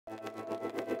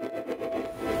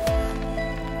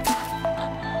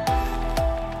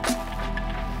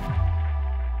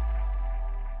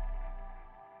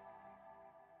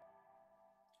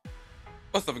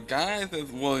What's up, guys? It's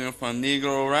William from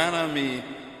Negro Ranami,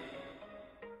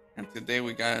 and today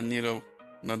we got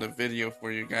another video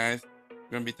for you guys.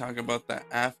 We're gonna be talking about the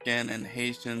Afghan and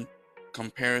Haitian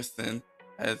comparison.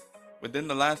 As within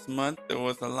the last month, there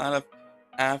was a lot of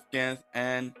Afghans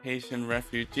and Haitian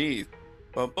refugees,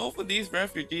 but both of these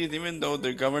refugees, even though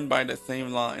they're governed by the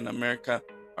same law in America,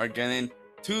 are getting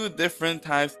two different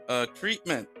types of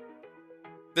treatment.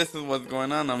 This is what's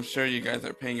going on. I'm sure you guys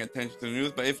are paying attention to the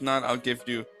news, but if not, I'll give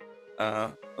you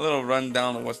a little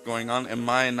rundown of what's going on and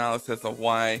my analysis of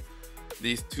why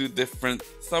these two different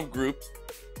subgroups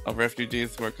of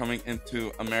refugees who are coming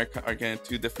into America are getting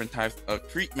two different types of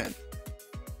treatment.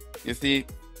 You see,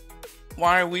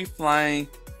 why are we flying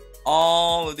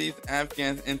all of these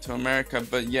Afghans into America,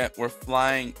 but yet we're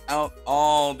flying out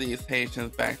all these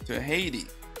Haitians back to Haiti?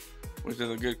 Which is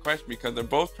a good question, because they're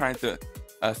both trying to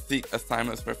seek asylum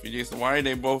as refugees. So why are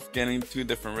they both getting two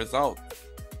different results?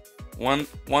 One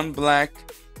black,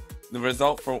 the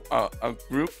result for a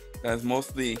group that's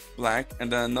mostly black,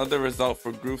 and then another result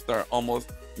for groups that are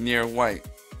almost near white.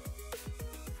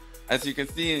 As you can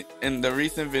see in the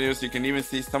recent videos, you can even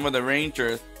see some of the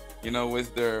rangers,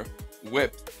 with their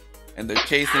whips, and they're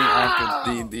chasing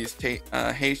after these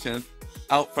Haitians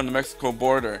out from the Mexico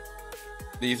border.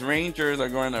 These rangers are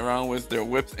going around with their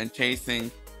whips and chasing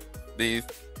these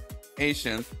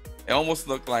Haitians. It almost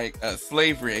looked like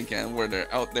slavery again, where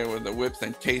they're out there with the whips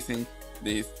and chasing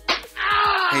these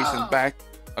Haitians back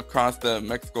across the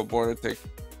Mexico border to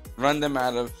run them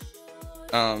out of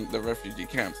the refugee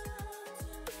camps.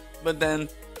 But then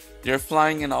you're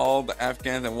flying in all the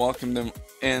Afghans and welcome them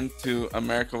into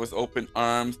America with open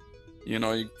arms.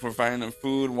 You're providing them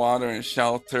food, water, and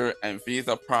shelter and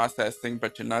visa processing,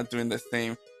 but you're not doing the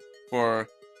same for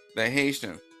the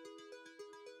Haitians.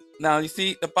 Now, you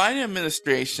see, the Biden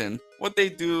administration, what they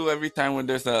do every time when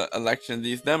there's an election,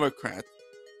 these Democrats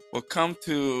will come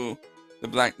to the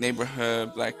black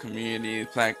neighborhood, black communities,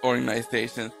 black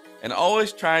organizations, and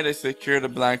always try to secure the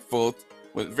black vote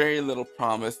with very little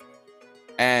promise.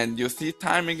 And you'll see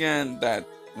time again that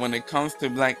when it comes to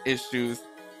black issues,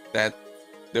 that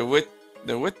they're with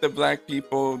the black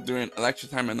people during election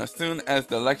time, and as soon as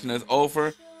the election is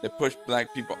over, they push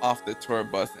black people off the tour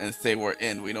bus and say, we're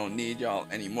in, we don't need y'all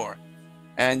anymore.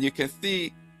 And you can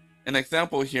see an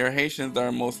example here. Haitians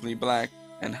are mostly black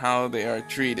and how they are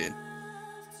treated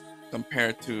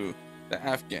compared to the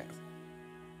Afghans.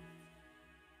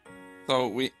 So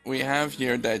we have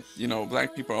here that,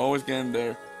 black people are always getting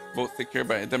their vote secured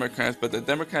by the Democrats, but the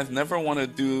Democrats never want to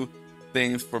do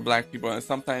things for black people, and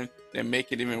sometimes they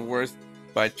make it even worse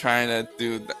by trying to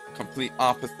do the complete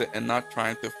opposite and not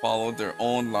trying to follow their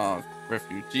own laws,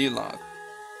 refugee laws.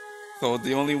 So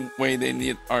the only way they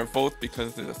need our votes,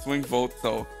 because it's a swing vote,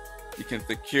 so you can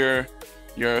secure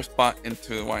your spot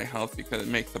into the White House, because it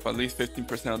makes up at least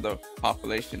 15% of the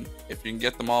population. If you can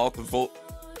get them all to vote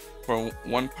for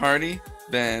one party,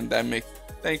 then that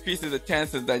increases the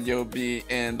chances that you'll be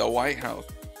in the White House.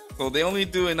 So they only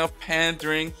do enough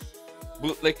pandering,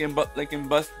 bootlicking, butt-licking,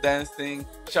 bus dancing,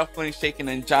 shuffling, shaking,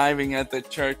 and jiving at the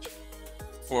church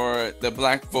for the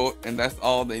black vote, and that's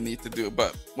all they need to do.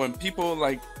 But when people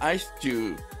like Ice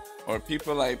Cube, or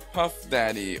people like Puff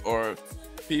Daddy, or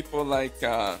people like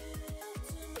other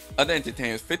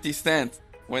entertainers, 50 Cent,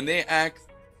 when they ask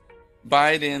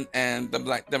Biden and the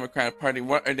Black Democratic Party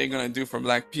what are they going to do for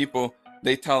black people,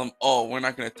 they tell them, oh, we're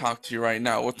not going to talk to you right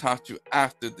now, we'll talk to you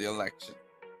after the election.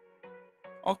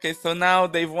 Okay, so now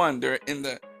they've won. They're in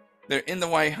the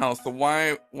White House. So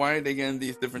why are they getting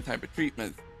these different type of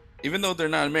treatments? Even though they're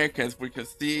not Americans, we can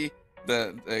see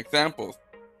the examples.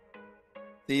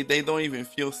 See, they don't even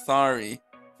feel sorry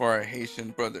for our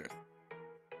Haitian brothers.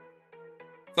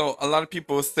 So a lot of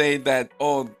people say that,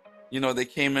 oh, they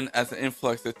came in as an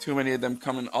influx. There's too many of them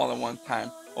coming all at one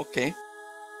time. Okay.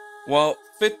 Well,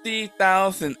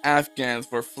 50,000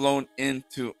 Afghans were flown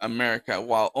into America,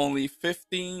 while only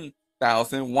 15,000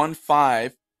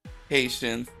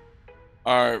 Haitians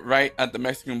are right at the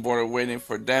Mexican border waiting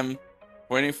for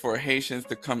Haitians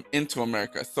to come into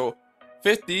America. So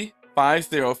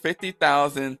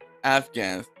 50,000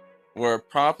 Afghans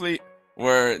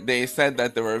where they said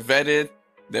that they were vetted,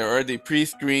 they're already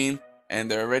pre-screened, and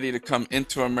they're ready to come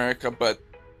into America. But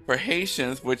for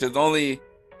Haitians, which is only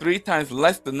 3 times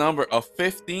less the number of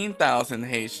 15,000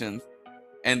 Haitians,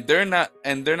 and they're not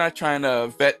trying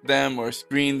to vet them or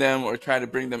screen them or try to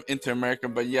bring them into America,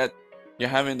 but yet you're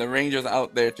having the rangers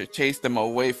out there to chase them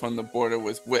away from the border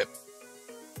with whips.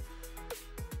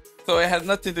 So it has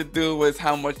nothing to do with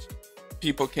how much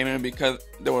people came in, because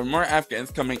there were more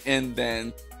Afghans coming in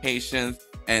than Haitians,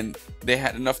 and they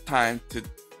had enough time to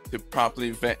properly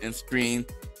vet and screen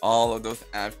all of those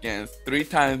Afghans, 3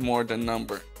 times more the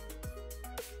number.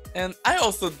 And I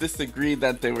also disagree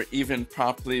that they were even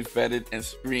properly vetted and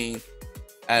screened,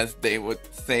 as they would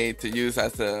say, to use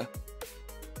as a,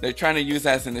 they're trying to use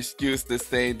as an excuse to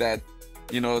say that,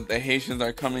 you know, the Haitians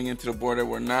are coming into the border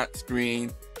were not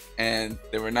screened and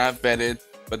they were not vetted,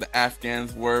 but the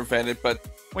Afghans were vetted. But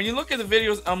when you look at the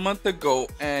videos a month ago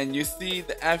and you see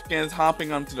the Afghans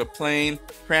hopping onto the plane,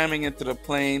 cramming into the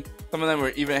plane, some of them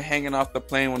were even hanging off the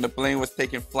plane when the plane was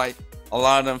taking flight. A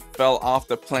lot of them fell off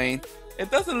the plane. It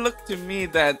doesn't look to me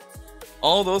that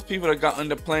all those people that got on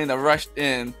the plane that rushed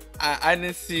in, I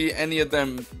didn't see any of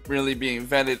them really being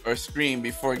vetted or screened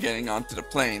before getting onto the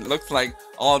plane. Looks like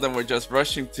all of them were just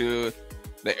rushing to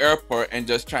the airport and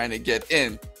just trying to get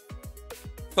in.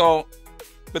 So,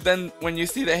 but then when you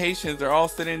see the Haitians, they're all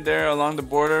sitting there along the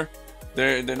border.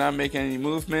 They're not making any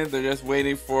movement. They're just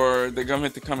waiting for the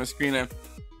government to come and screen them.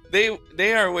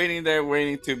 They are waiting there,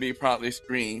 waiting to be properly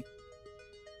screened.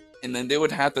 And then they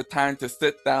would have the time to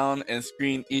sit down and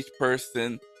screen each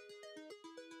person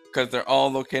because they're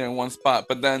all located in one spot.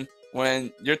 But then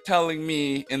when you're telling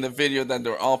me in the video that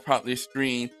they're all properly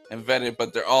screened and vetted,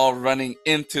 but they're all running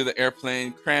into the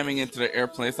airplane, cramming into the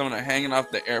airplane, some of them are hanging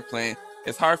off the airplane,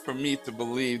 it's hard for me to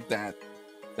believe that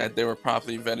they were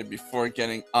properly vetted before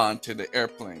getting onto the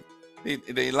airplane.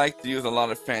 They like to use a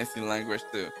lot of fancy language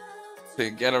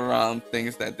to get around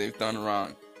things that they've done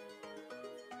wrong.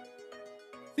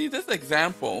 See, this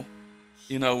example,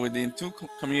 you know, within two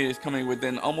communities coming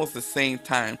within almost the same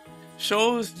time,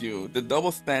 shows you the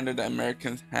double standard that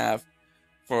Americans have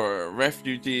for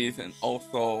refugees and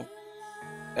also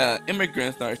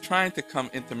immigrants that are trying to come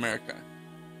into America.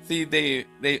 See, they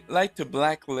like to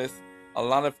blacklist a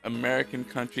lot of American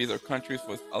countries or countries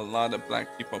with a lot of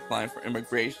black people applying for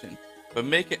immigration, but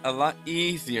make it a lot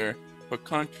easier for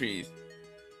countries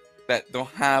that don't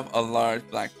have a large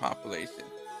black population.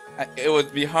 It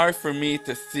would be hard for me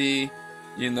to see,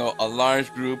 you know, a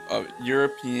large group of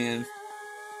Europeans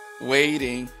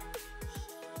waiting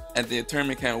at the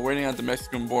internment camp, waiting at the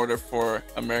Mexican border for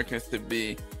Americans to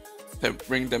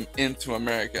bring them into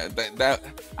America.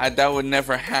 That would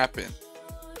never happen.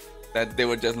 That they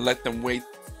would just let them wait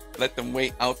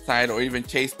outside or even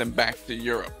chase them back to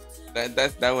Europe.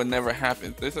 That would never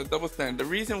happen. There's a double standard. The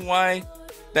reason why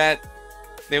that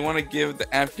they want to give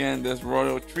the Afghan this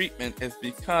royal treatment is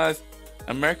because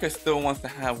America still wants to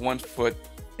have one foot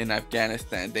in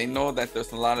Afghanistan. They know that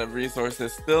there's a lot of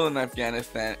resources still in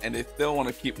Afghanistan and they still want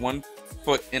to keep one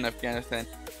foot in Afghanistan.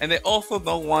 And they also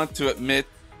don't want to admit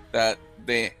that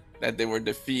they were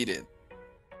defeated.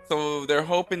 So they're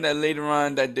hoping that later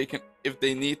on that they can, if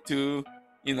they need to,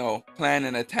 you know, plan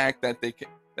an attack, that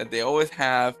they always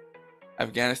have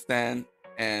Afghanistan,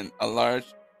 and a large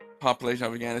population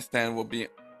of Afghanistan will be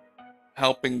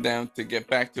helping them to get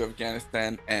back to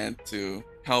Afghanistan and to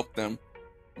help them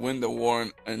win the war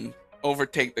and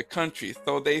overtake the country.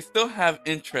 So they still have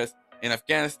interest in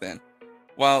Afghanistan.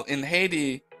 While in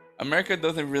Haiti, America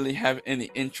doesn't really have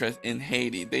any interest in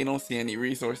Haiti. They don't see any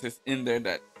resources in there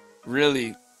that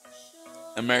really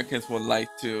Americans would like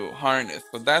to harness.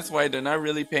 So that's why they're not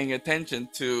really paying attention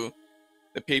to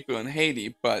the people in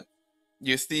Haiti. But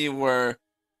you see where,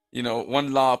 you know,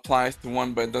 one law applies to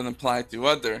one but doesn't apply to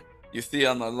other. You see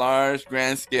on a large,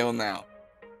 grand scale now.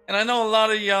 And I know a lot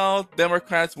of y'all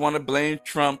Democrats want to blame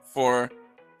Trump for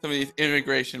some of these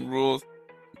immigration rules.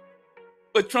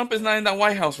 But Trump is not in the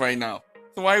White House right now.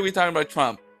 So why are we talking about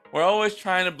Trump? We're always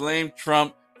trying to blame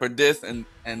Trump for this and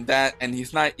that, and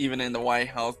he's not even in the White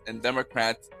House, and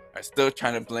Democrats are still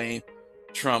trying to blame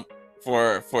Trump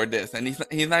for this, and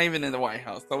he's not even in the White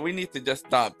House. So we need to just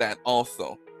stop that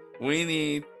also. We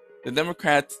need the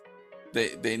Democrats,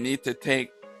 they need to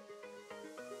take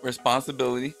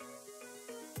responsibility,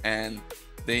 and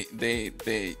they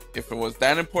if it was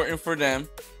that important for them,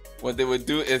 what they would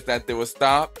do is that they would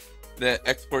stop the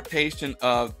exportation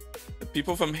of the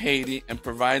people from Haiti and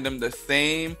provide them the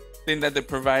same thing that they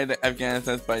provide the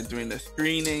Afghanistans by doing the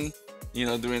screening, you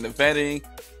know, doing the vetting.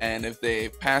 And if they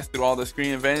pass through all the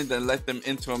screening and vetting, then let them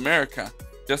into America,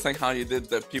 just like how you did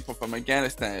the people from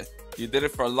Afghanistan. You did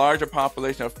it for a larger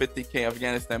population of 50K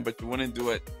Afghanistan, but you wouldn't do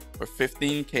it for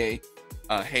 15K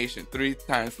Haitian, 3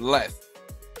 times less.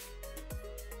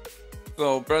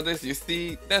 So, brothers, you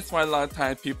see, that's why a lot of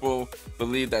times people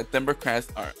believe that Democrats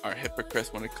are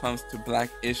hypocrites when it comes to black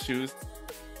issues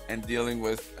and dealing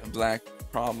with black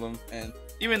problems, and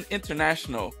even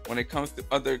international when it comes to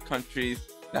other countries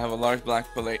that have a large black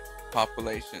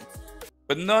population.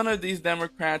 But none of these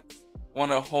Democrats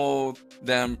want to hold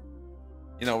them,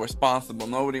 you know, responsible.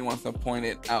 Nobody wants to point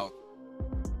it out.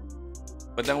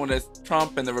 But then when it's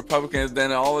Trump and the Republicans,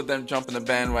 then all of them jump in the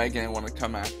bandwagon and want to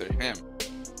come after him.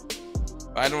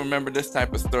 But I don't remember this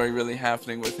type of story really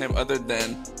happening with him, other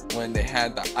than when they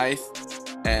had the ICE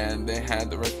and they had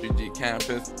the refugee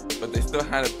campus, but they still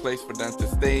had a place for them to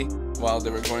stay while they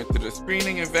were going through the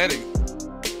screening and vetting.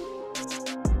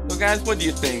 So guys, what do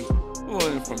you think?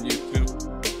 William from YouTube.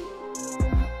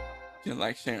 You can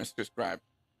like, share, and subscribe.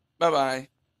 Bye-bye.